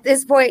 At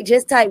this point,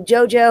 just type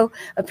JoJo.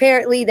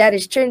 Apparently, that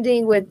is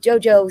trending with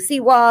JoJo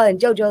Siwa and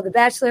JoJo the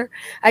Bachelor.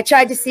 I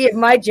tried to see if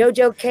my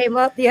JoJo came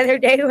up the other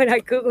day when I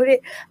Googled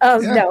it.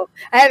 No,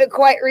 I haven't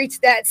quite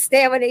reached that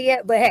stamina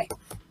yet, but hey,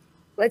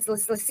 let's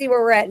see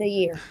where we're at in a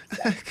year.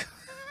 So.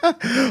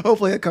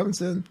 Hopefully it comes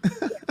soon.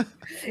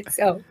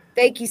 So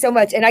thank you so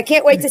much. And I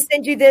can't wait to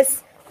send you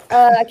this.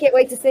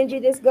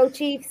 Go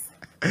Chiefs.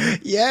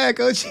 Yeah,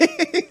 go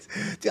Chiefs.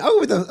 Dude, I'll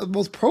be the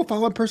most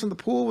profiled person in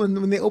the pool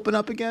when they open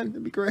up again.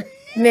 It'd be great.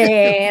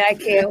 Man, I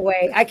can't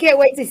wait. I can't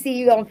wait to see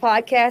you on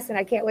podcasts, and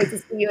I can't wait to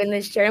see you in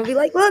this shirt and be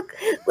like, look,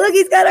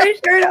 he's got our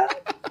shirt on.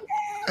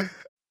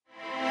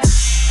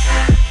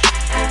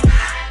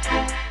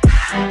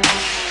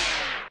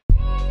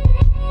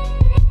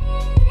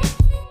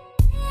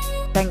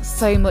 Thanks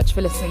so much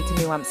for listening to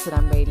New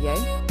Amsterdam Radio.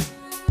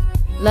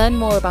 Learn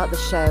more about the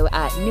show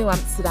at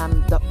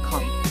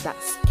newamsterdam.com.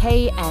 That's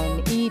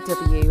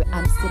KNEW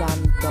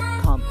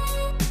Amsterdam.com.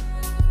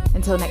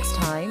 Until next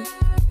time,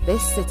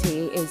 this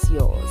city is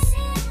yours.